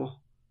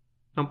tao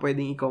ang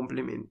pwedeng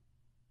i-compliment.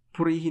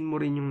 Purihin mo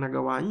rin yung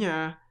nagawa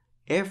niya,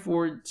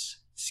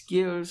 efforts,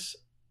 skills,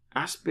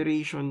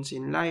 aspirations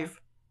in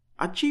life,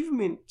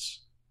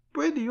 achievements.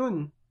 Pwede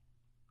yun.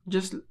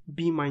 Just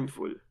be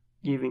mindful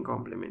giving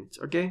compliments,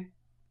 okay?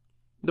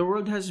 The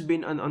world has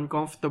been an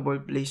uncomfortable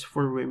place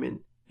for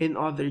women and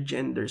other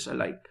genders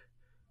alike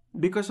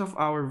because of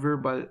our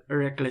verbal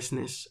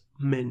recklessness,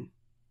 men.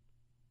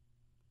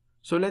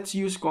 So let's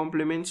use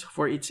compliments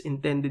for its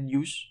intended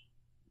use.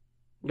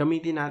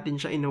 Gamitin natin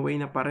siya in a way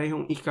na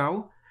parehong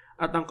ikaw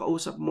at ang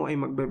kausap mo ay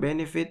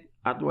magbe-benefit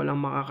at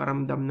walang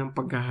makakaramdam ng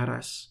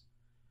paghaharas.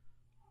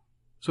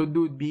 So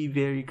dude, be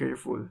very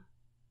careful.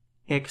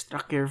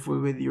 Extra careful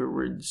with your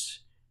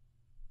words.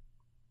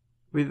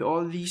 With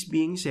all these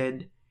being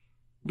said,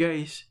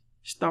 guys,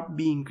 stop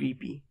being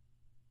creepy.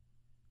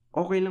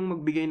 Okay lang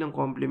magbigay ng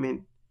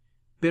compliment,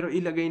 pero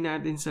ilagay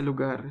natin sa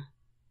lugar.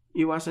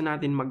 Iwasan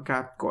natin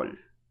mag-catcall.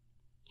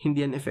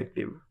 Hindi yan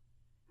effective.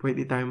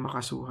 Pwede tayong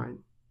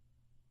makasuhan.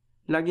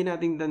 Lagi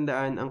nating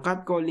tandaan, ang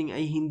catcalling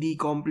ay hindi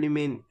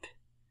compliment.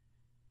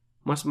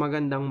 Mas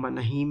magandang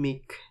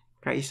manahimik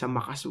kaysa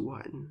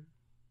makasuhan.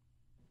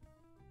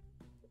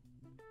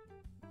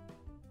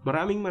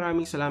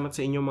 Maraming salamat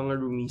sa inyo mga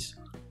roomies.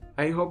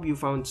 I hope you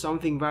found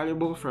something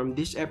valuable from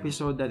this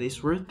episode that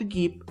is worth to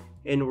keep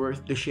and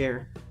worth to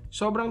share.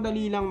 Sobrang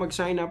dali lang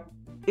mag-sign up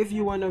if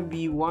you wanna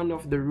be one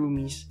of the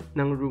roomies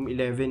ng Room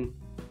 11.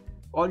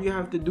 All you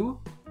have to do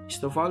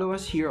is to follow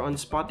us here on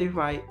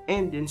Spotify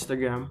and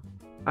Instagram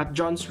at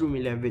John's Room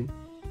 11.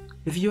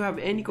 If you have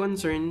any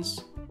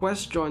concerns,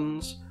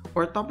 questions,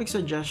 or topic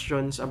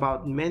suggestions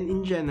about men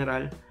in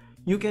general,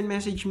 you can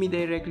message me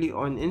directly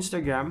on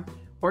Instagram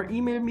or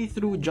email me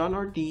through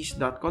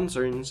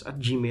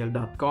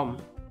johnortiz.concerns@gmail.com.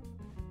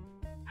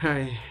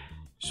 Ay,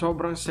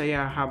 sobrang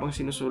saya habang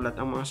sinusulat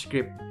ang mga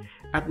script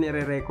at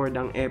nire-record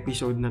ang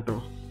episode na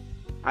to.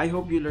 I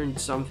hope you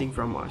learned something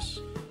from us.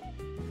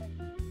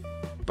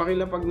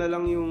 Pakilapag na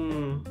lang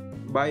yung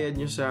bayad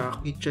nyo sa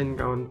kitchen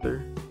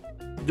counter.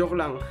 Joke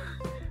lang.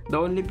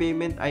 The only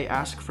payment I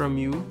ask from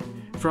you,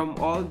 from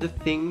all the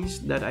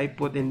things that I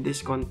put in this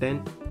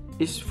content,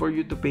 is for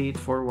you to pay it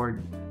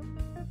forward.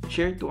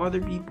 Share it to other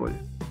people.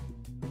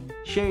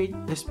 Share it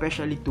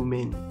especially to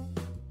men.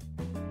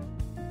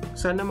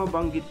 Sana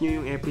mabanggit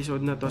nyo yung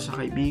episode na to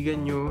sa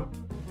kaibigan nyo,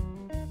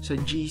 sa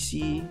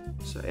GC,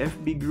 sa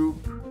FB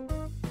group,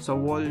 sa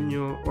wall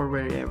nyo, or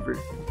wherever.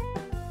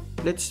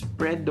 Let's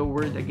spread the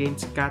word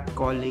against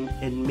catcalling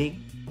and make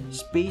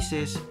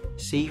spaces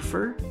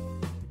safer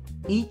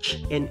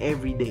each and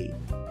every day.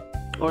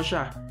 O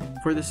siya,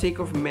 for the sake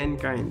of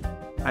mankind,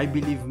 I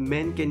believe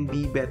men can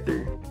be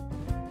better.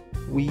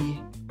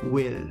 We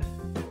will.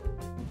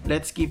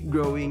 Let's keep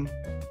growing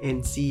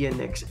and see you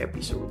next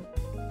episode.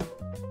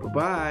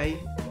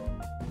 Bye-bye!